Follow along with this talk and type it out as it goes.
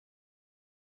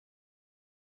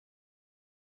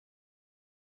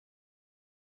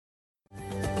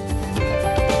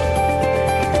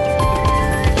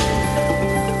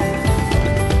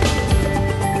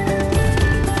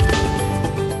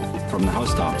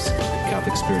topics: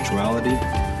 Catholic spirituality,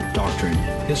 doctrine,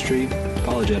 history,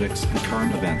 apologetics, and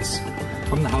current events.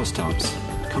 From the Housetops,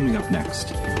 coming up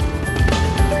next.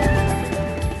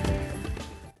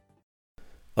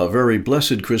 A very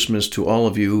blessed Christmas to all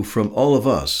of you from all of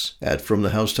us at From the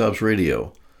Housetops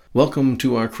Radio. Welcome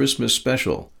to our Christmas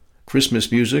special,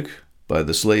 Christmas music by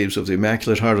the Slaves of the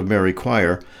Immaculate Heart of Mary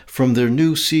Choir from their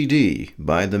new CD,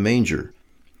 By the Manger.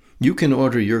 You can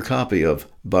order your copy of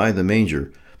By the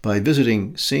Manger by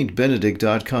visiting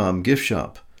stbenedict.com gift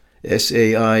shop,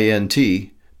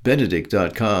 SAINT,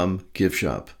 benedict.com gift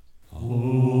shop.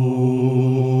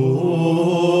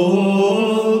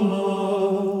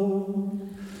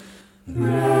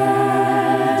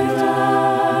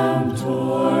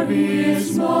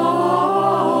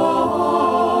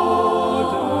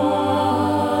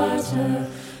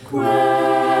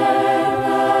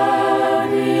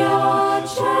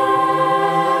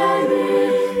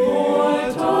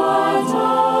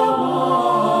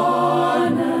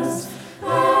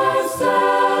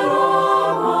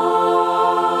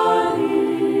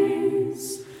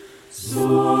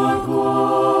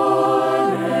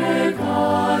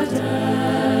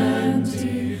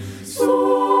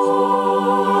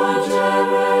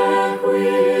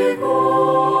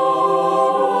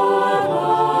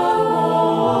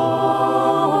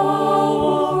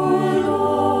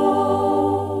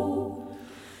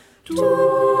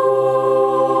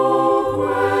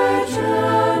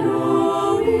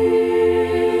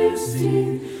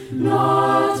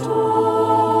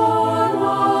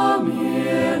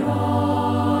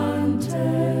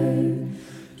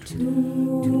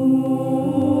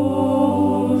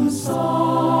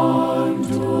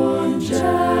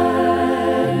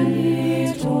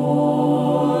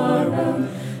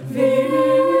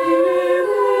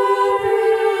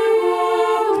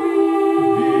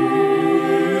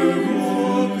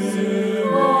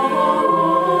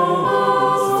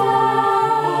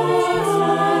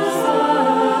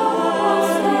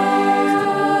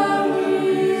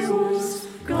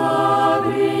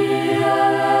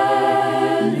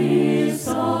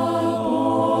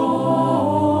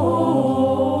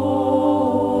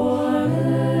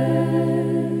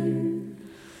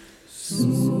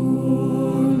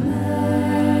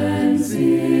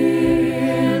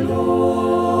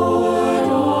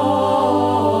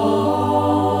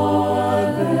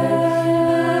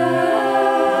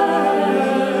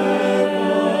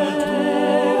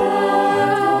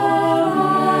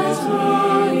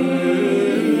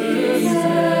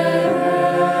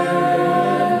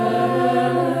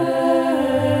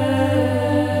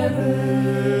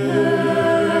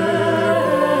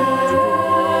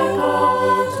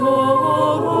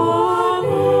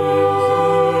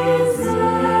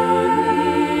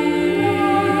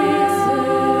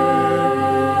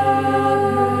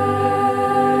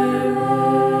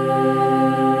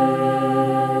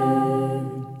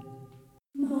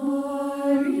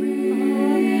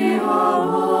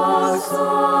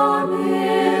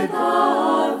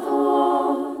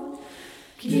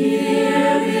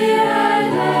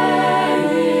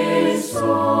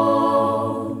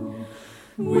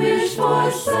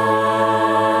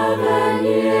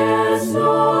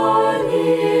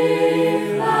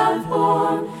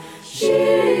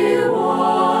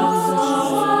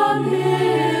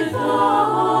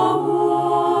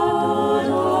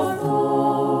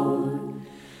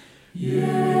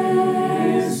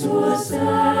 Jesus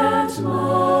at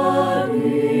Maria.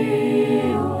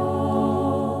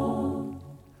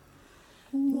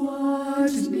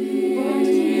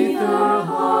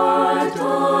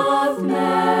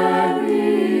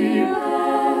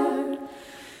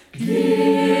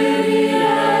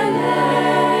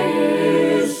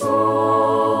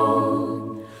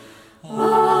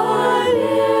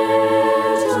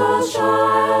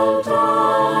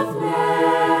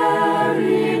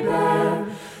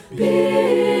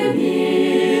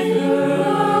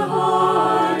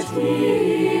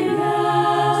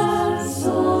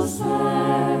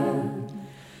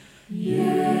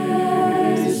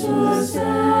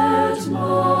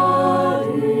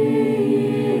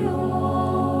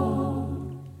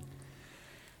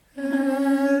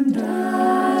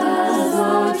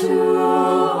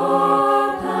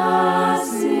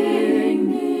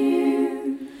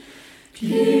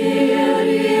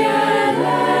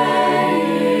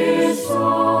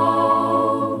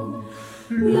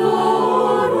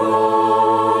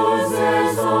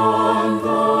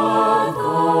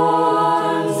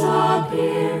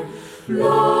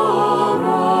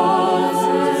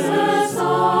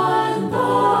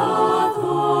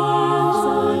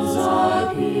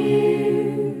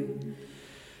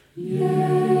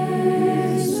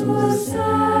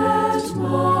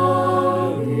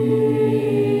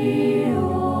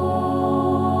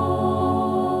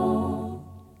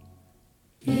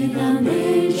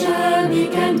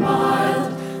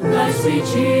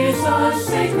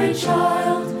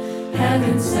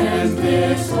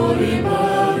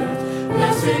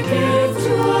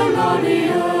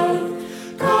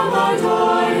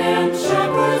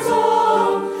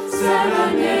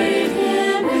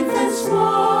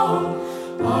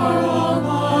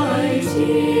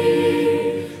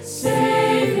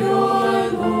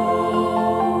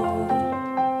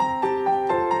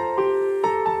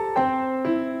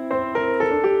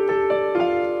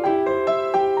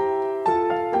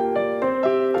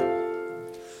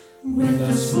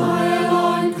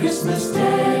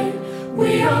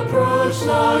 We approach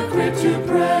the crypt to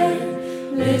pray.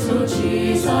 Little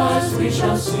Jesus we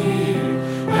shall see,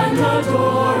 and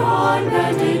adore on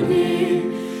bended knee.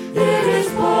 In his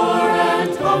poor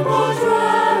and humble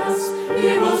dress,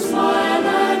 he will smile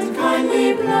and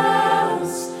kindly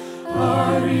bless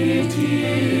our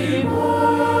Redeemer,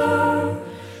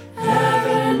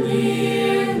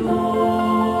 heavenly Lord.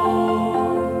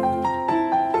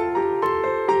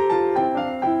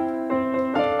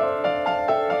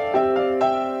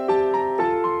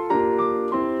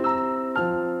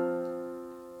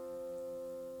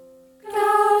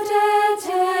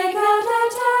 Gaudete,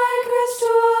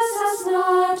 Christus es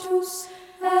natus,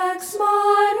 ex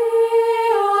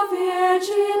Maria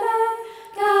Virgine,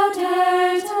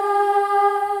 gaudete.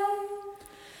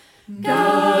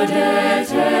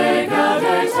 Gaudete,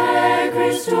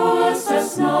 Christus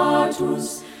es natus,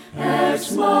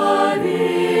 ex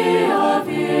Maria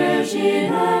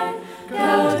Virgine,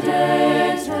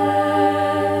 gaudete.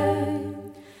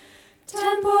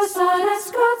 Tempus ades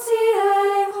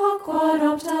gratiae hoc quod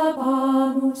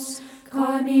optabamus,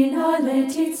 carmina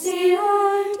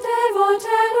laetitiae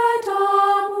devote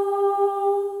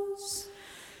damus.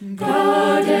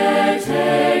 Gaudete,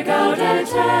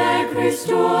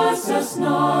 Christus es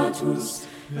natus,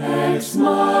 ex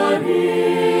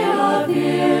Maria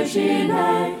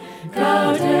Virgine,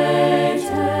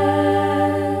 gaudete.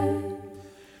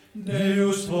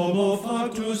 Deus homo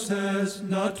factus est,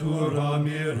 natura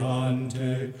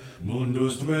mirante,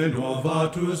 mundus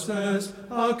renovatus est,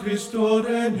 a Christo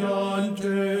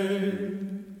regnante.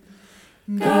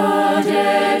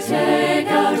 Gaudete,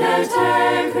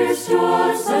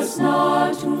 Christus es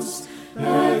natus,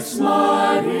 ex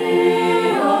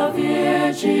Maria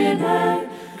Virgine,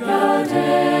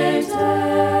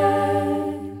 gaudete.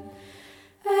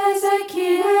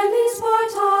 Ezequielis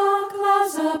porta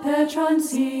clausa per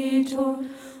transitor,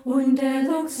 unde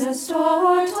lux est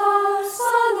torta,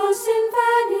 salus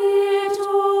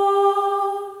invenitur.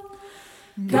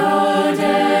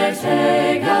 Gaudete,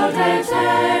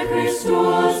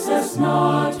 Christus es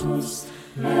natus,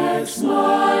 ex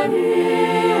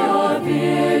Maria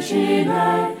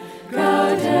Virgine,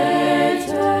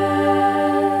 gaudete.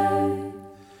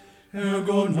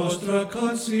 Ergo nostra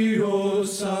conscio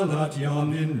salat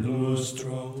iam in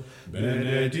lustro,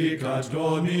 benedicat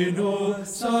Domino,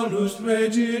 salus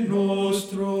Regi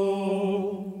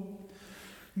nostro.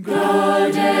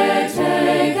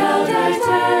 Gaudete,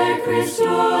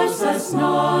 Christus es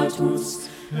natus,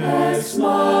 ex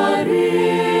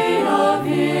Maria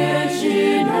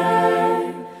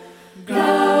Virgine,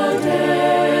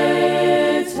 gaudete.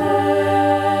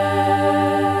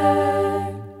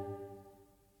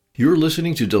 You're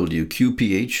listening to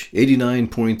WQPH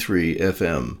 89.3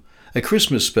 FM, a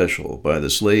Christmas special by the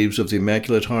Slaves of the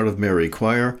Immaculate Heart of Mary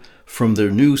Choir from their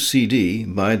new CD,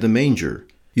 By the Manger.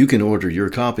 You can order your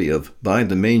copy of By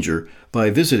the Manger by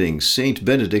visiting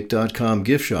stbenedict.com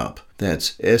gift shop.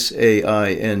 That's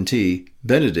SAINT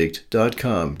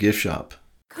benedict.com gift shop.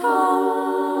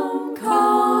 Come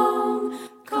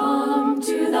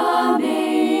to the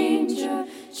manger,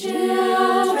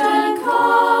 children,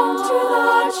 come to the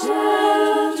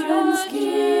children's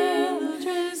guild.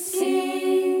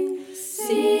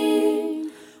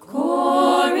 Sing,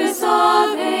 chorus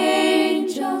of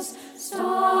angels,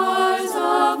 stars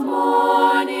of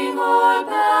morning o'er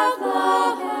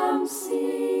Bethlehem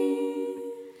sing.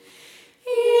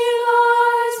 He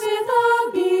lies with the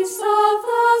beasts of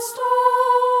the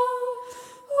star,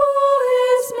 who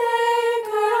is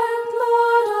Maker and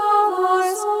Lord of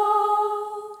us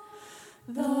all.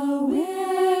 The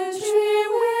wintry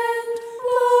wind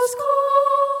blows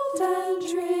cold and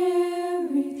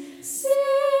dreary.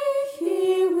 See, he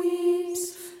weeps,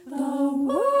 the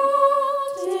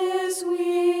world is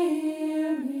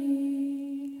weary.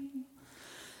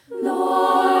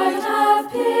 Lord, have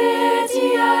pity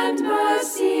and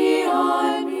mercy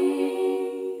on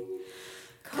me.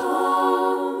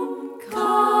 Come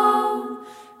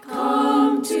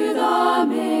to the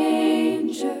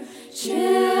manger.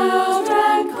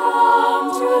 Children,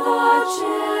 come to the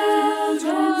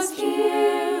children's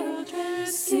guild.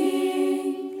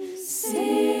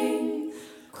 Sing,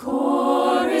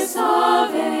 chorus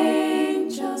of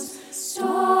angels,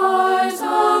 stars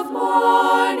of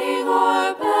morning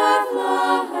o'er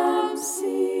Bethlehem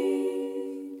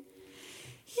sing.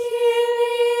 He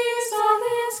leaves all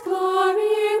his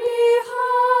glory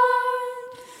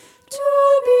behind, to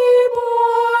be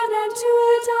born and to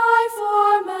die for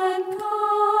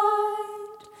mankind.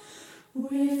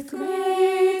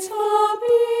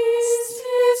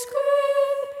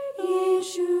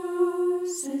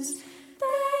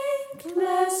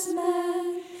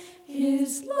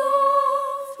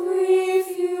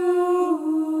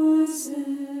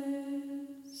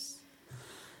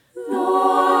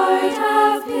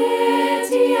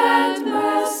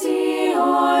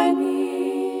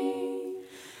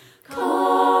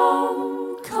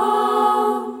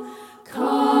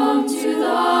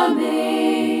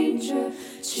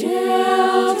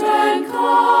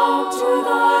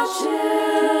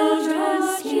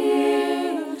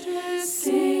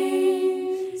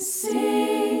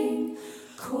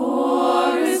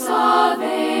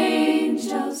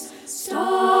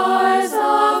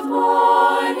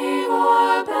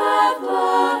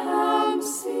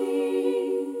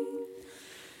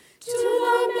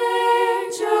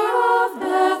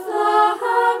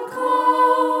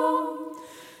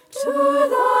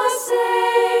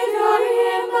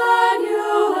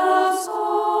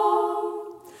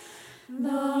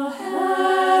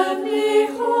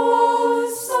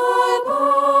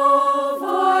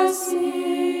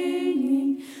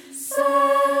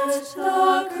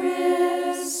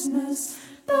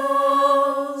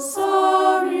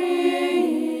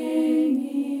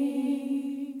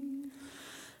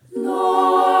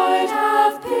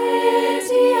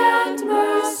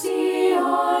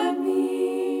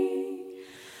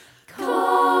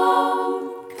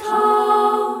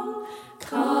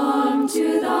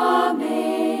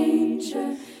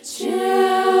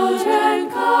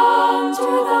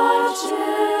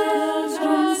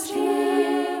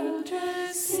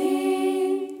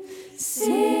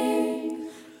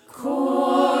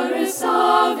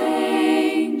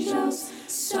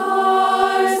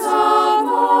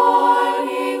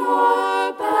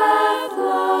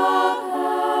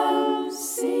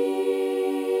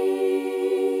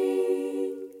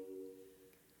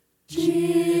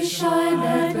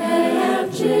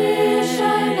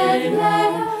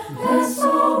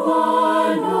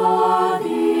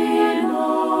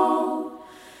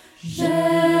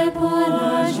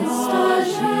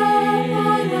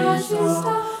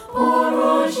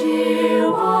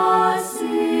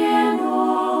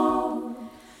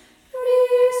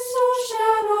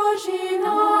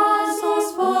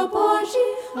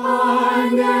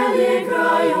 Anieli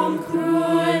grają,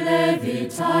 króle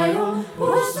witają,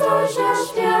 pustosze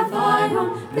śpiewają,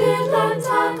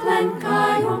 bydlęta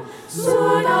klękają,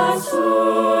 cuda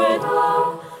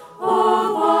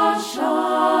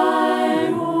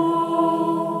ogłaszają.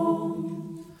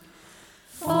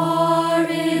 Far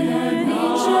in a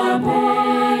manger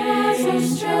born as a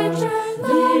stranger,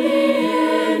 the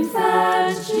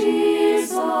infant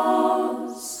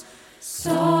Jesus.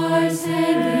 Stars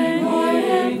hanging o'er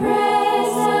him,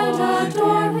 praise and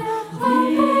adore him,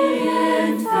 humble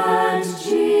infant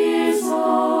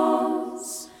Jesus.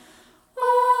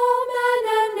 All men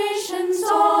and nations,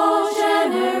 all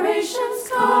generations,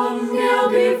 come kneel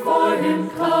before him,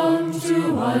 come to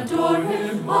adore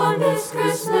him. On this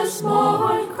Christmas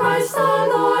morn, Christ the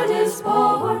Lord is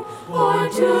born, born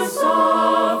to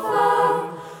suffer,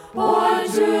 born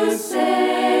to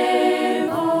save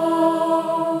us.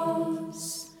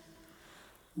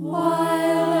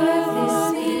 While earth is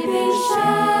sleeping,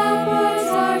 shepherds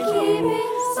are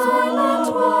keeping silent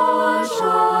watch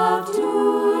of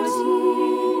duty.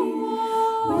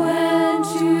 When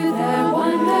to their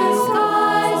wonders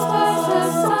skies burst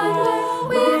asunder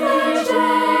with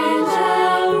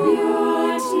angel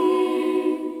beauty.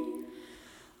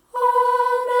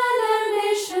 All men and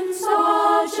nations,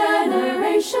 all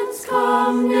generations,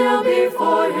 come kneel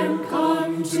before him,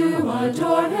 come to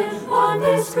adore him. On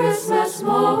this Christmas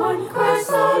morn, Christ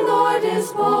the Lord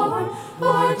is born,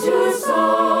 born to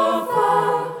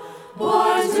suffer,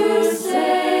 born to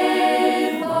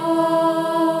save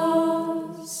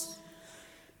us.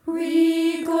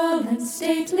 Regal and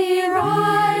stately,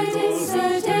 riding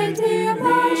sedately,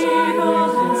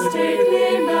 regal and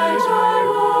stately, Manger,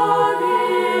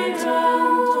 roaring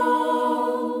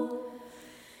gentle.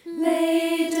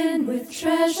 Laden with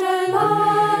treasure,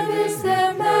 love is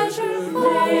their measure,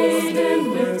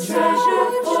 laden with treasure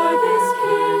for this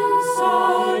King so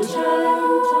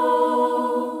gentle.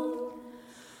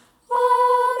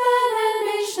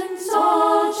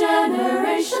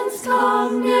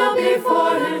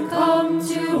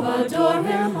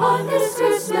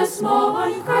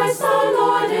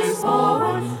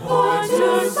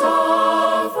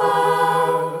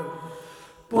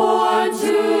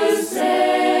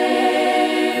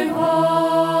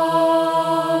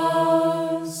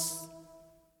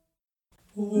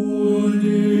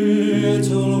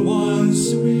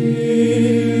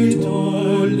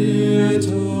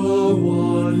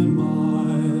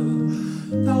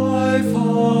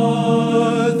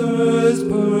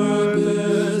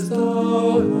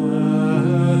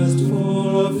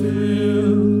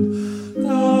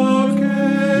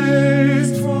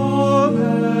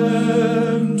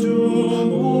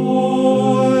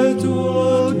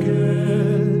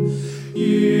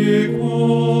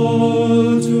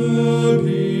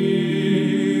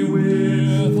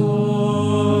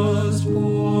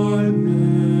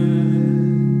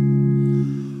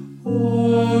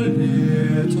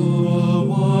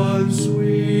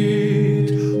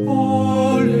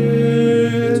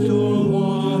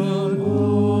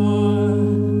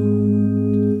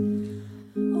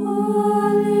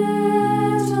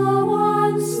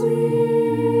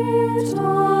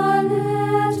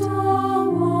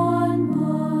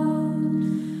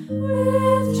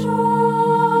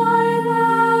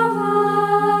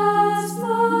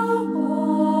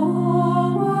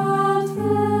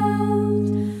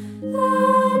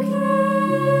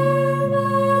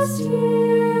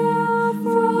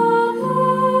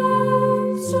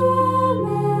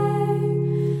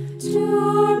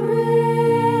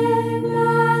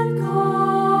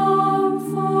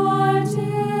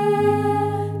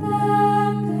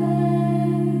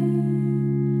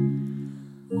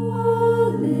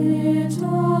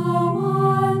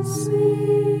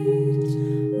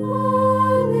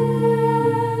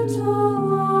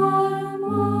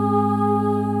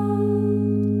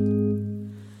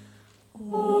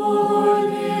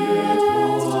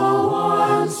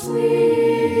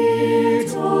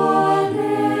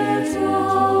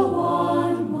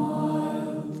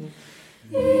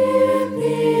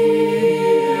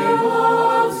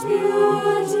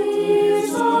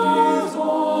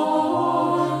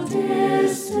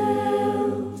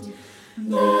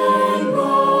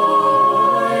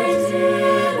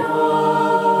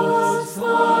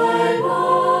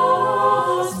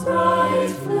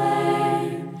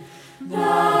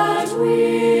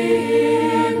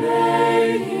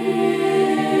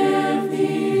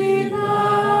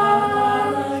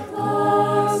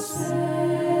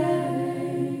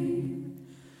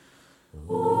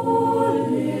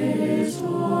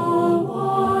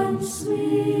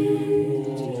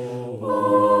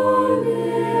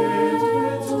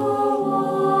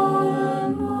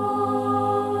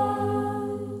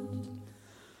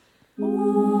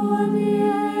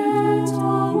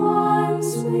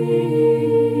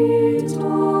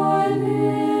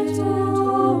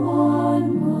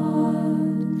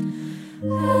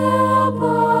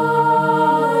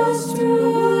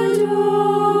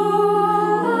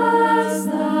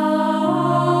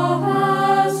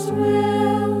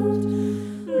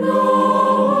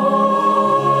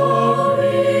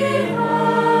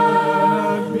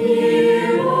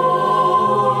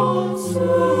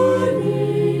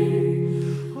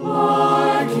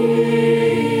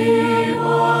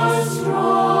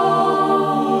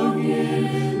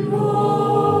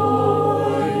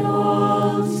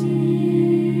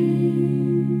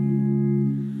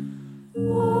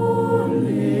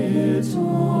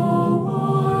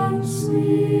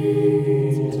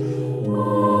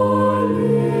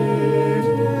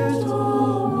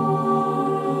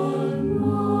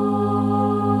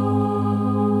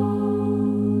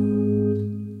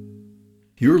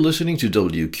 You're listening to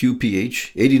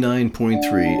WQPH 89.3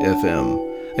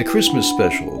 FM, a Christmas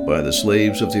special by the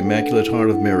Slaves of the Immaculate Heart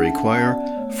of Mary Choir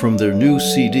from their new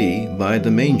CD by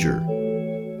the Manger.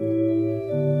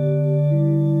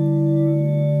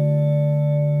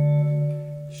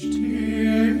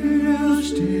 Still,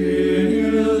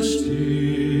 still, still,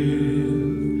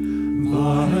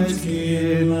 weil's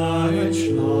Kindlein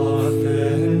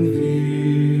schlafen will.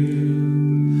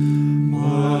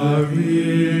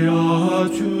 Maria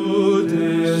tut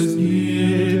es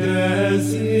niedersingen,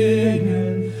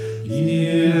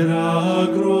 ihrer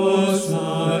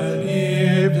großer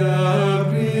Liebe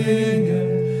erbringen.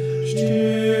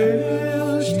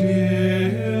 Still,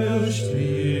 still,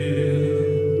 still,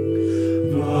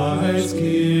 weil's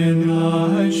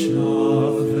Kindlein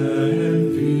schlafen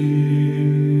will.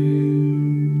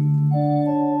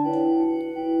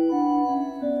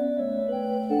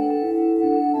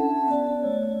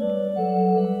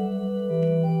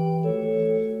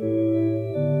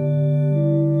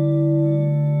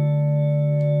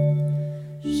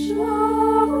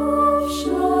 Schlaf,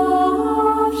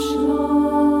 schlaf,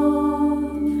 schlaf,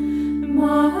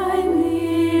 mein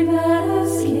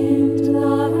liebes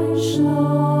Kindlein,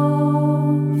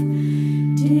 schlaf.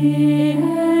 Die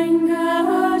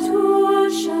Engel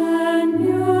tuschen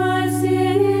nur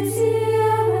sie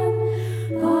zieren,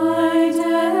 bei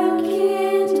dem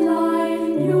Kindlein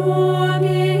nur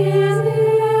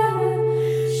gesehen.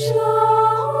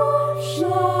 Schlaf,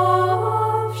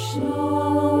 schlaf,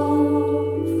 schlaf,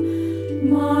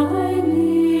 mein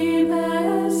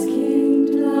liebes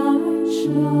Kindlein,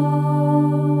 schlaf.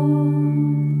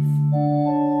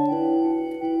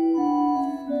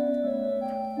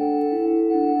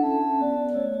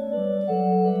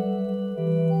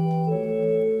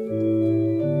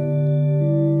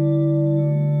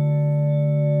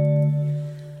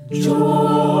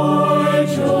 Joy,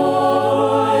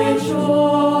 joy,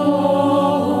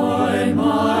 joy,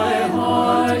 my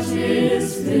heart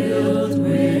is filled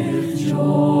with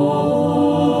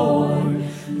joy.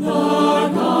 The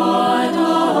God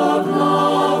of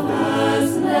love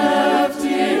has left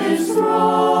his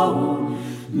throne,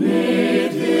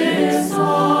 made this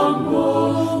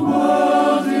humble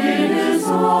world his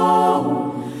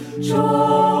own.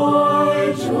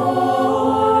 Joy,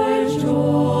 joy,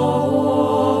 joy,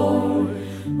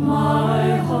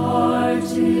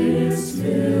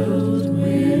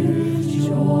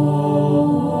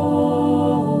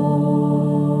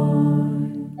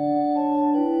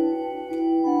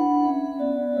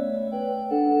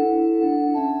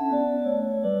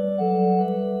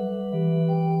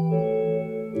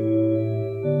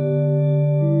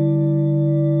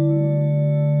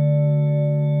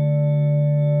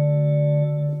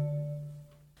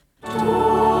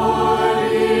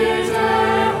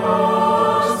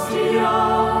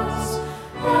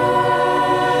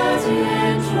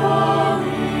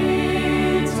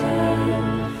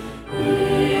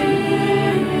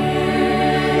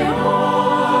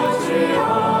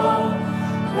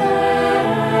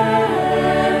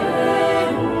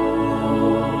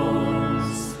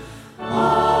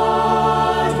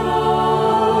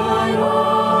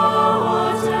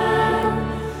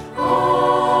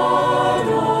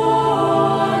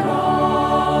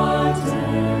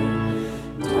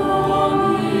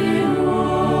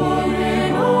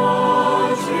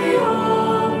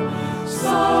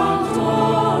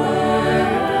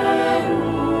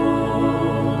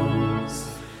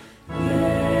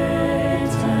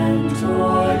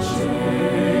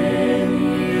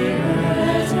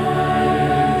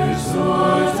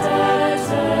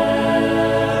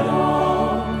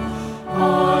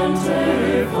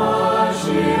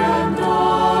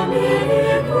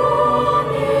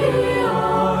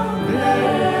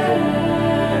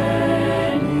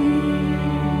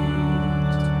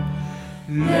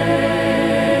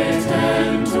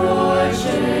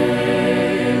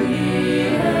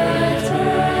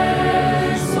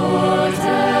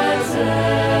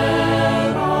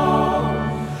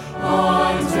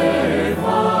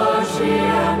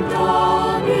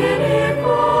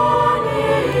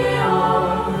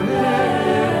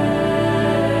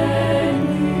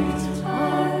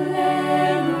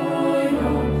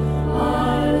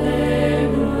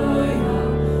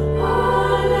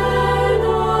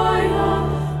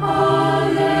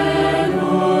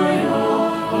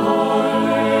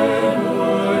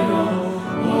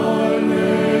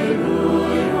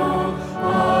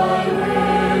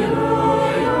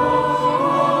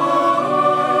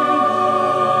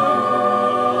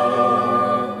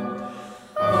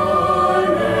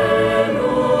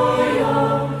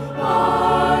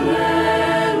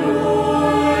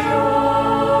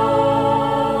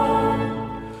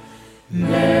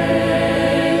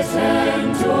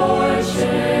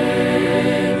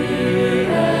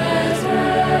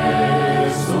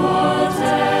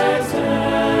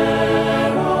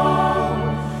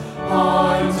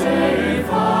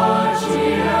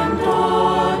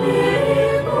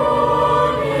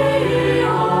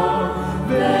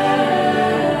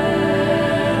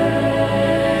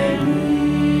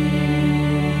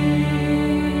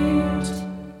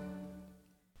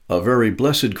 A very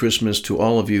blessed Christmas to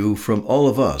all of you from all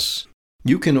of us.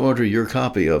 You can order your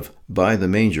copy of By the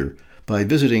Manger by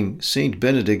visiting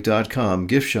stbenedict.com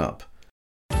gift shop.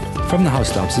 From the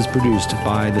Housetops is produced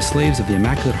by the Slaves of the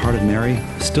Immaculate Heart of Mary,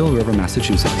 Still River,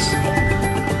 Massachusetts.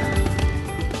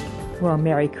 Well,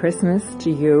 Merry Christmas to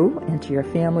you and to your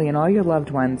family and all your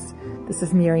loved ones. This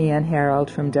is Mary Ann Harold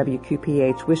from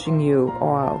WQPH wishing you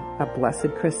all a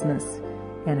blessed Christmas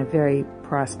and a very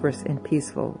prosperous and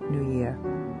peaceful New Year.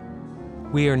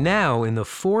 We are now in the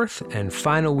fourth and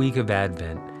final week of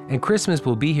Advent, and Christmas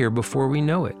will be here before we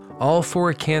know it. All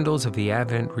 4 candles of the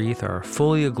Advent wreath are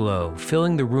fully aglow,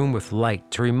 filling the room with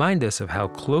light to remind us of how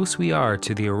close we are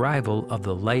to the arrival of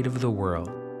the light of the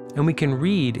world. And we can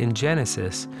read in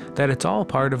Genesis that it's all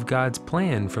part of God's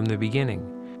plan from the beginning.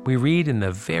 We read in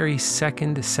the very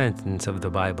second sentence of the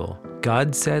Bible,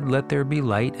 God said, "Let there be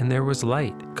light," and there was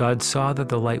light. God saw that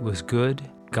the light was good.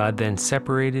 God then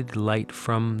separated light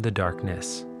from the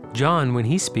darkness. John, when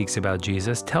he speaks about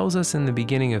Jesus, tells us in the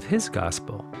beginning of his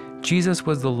gospel, Jesus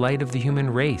was the light of the human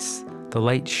race. The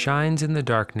light shines in the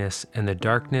darkness, and the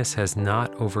darkness has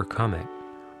not overcome it.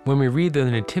 When we read the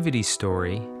Nativity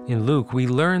story in Luke, we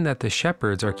learn that the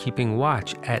shepherds are keeping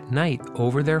watch at night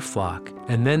over their flock,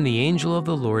 and then the angel of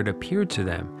the Lord appeared to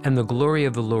them, and the glory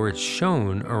of the Lord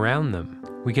shone around them.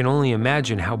 We can only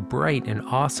imagine how bright and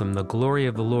awesome the glory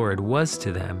of the Lord was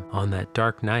to them on that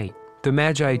dark night. The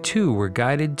Magi, too, were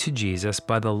guided to Jesus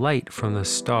by the light from the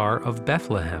Star of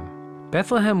Bethlehem.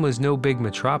 Bethlehem was no big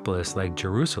metropolis like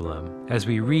Jerusalem. As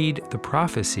we read the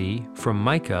prophecy from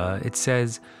Micah, it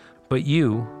says, "But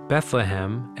you,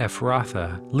 Bethlehem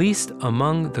Ephrathah, least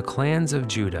among the clans of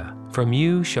Judah, from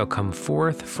you shall come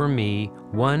forth for me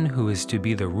one who is to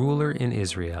be the ruler in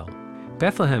Israel."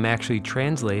 Bethlehem actually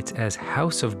translates as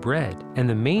house of bread, and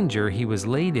the manger he was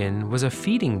laid in was a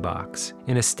feeding box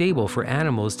in a stable for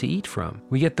animals to eat from.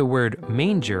 We get the word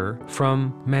manger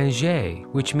from manger,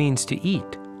 which means to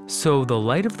eat. So the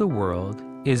light of the world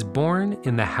is born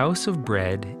in the house of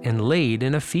bread and laid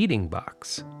in a feeding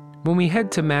box. When we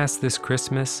head to Mass this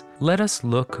Christmas, let us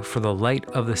look for the light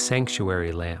of the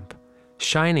sanctuary lamp,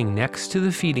 shining next to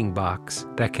the feeding box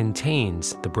that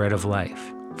contains the bread of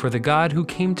life. For the God who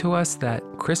came to us that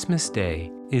Christmas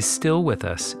day is still with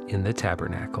us in the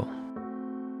tabernacle.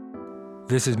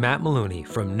 This is Matt Maloney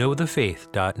from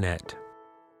knowthefaith.net.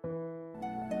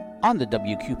 On the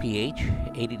WQPH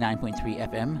 89.3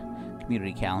 FM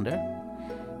community calendar,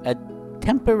 a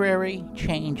temporary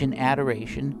change in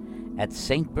adoration at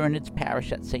St. Bernard's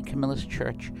Parish at St. Camilla's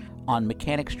Church on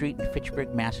Mechanic Street in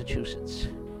Fitchburg, Massachusetts.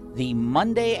 The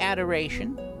Monday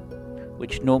adoration,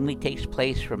 which normally takes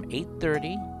place from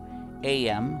 8:30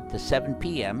 a.m. to 7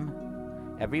 p.m.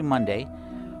 every Monday,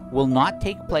 will not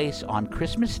take place on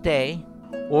Christmas Day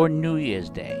or New Year's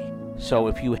Day. So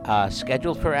if you are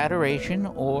scheduled for adoration,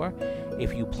 or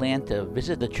if you plan to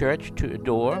visit the church to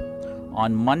adore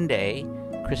on Monday,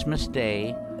 Christmas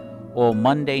Day, or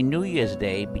Monday, New Year's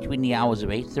Day, between the hours of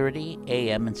 8:30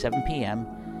 a.m. and 7 p.m.,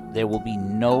 there will be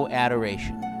no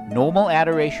adoration. Normal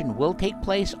adoration will take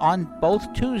place on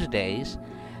both Tuesdays,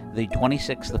 the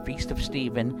 26th, the Feast of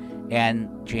Stephen, and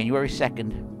January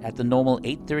 2nd at the normal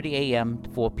 8:30 a.m. to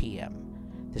 4 p.m.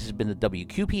 This has been the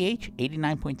WQPH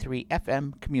 89.3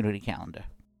 FM Community Calendar.